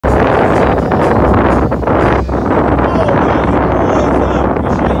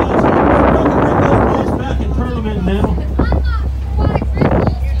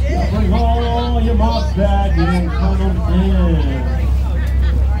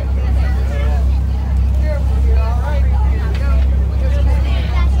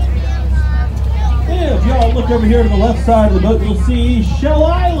over here to the left side of the boat, you'll see Shell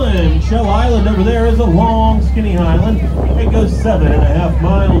Island. Shell Island over there is a long, skinny island. It goes 7.5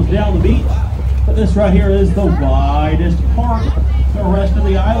 miles down the beach. But this right here is the widest part. The rest of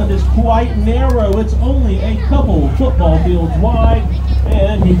the island is quite narrow. It's only a couple football fields wide,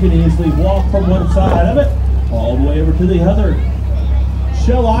 and you can easily walk from one side of it all the way over to the other.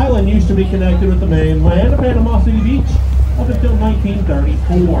 Shell Island used to be connected with the mainland of Panama City Beach up until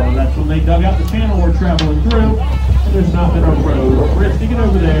 1934. That's when they dug out the channel we're traveling through, and there's not been a road or bridge to get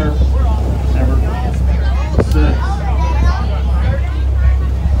over there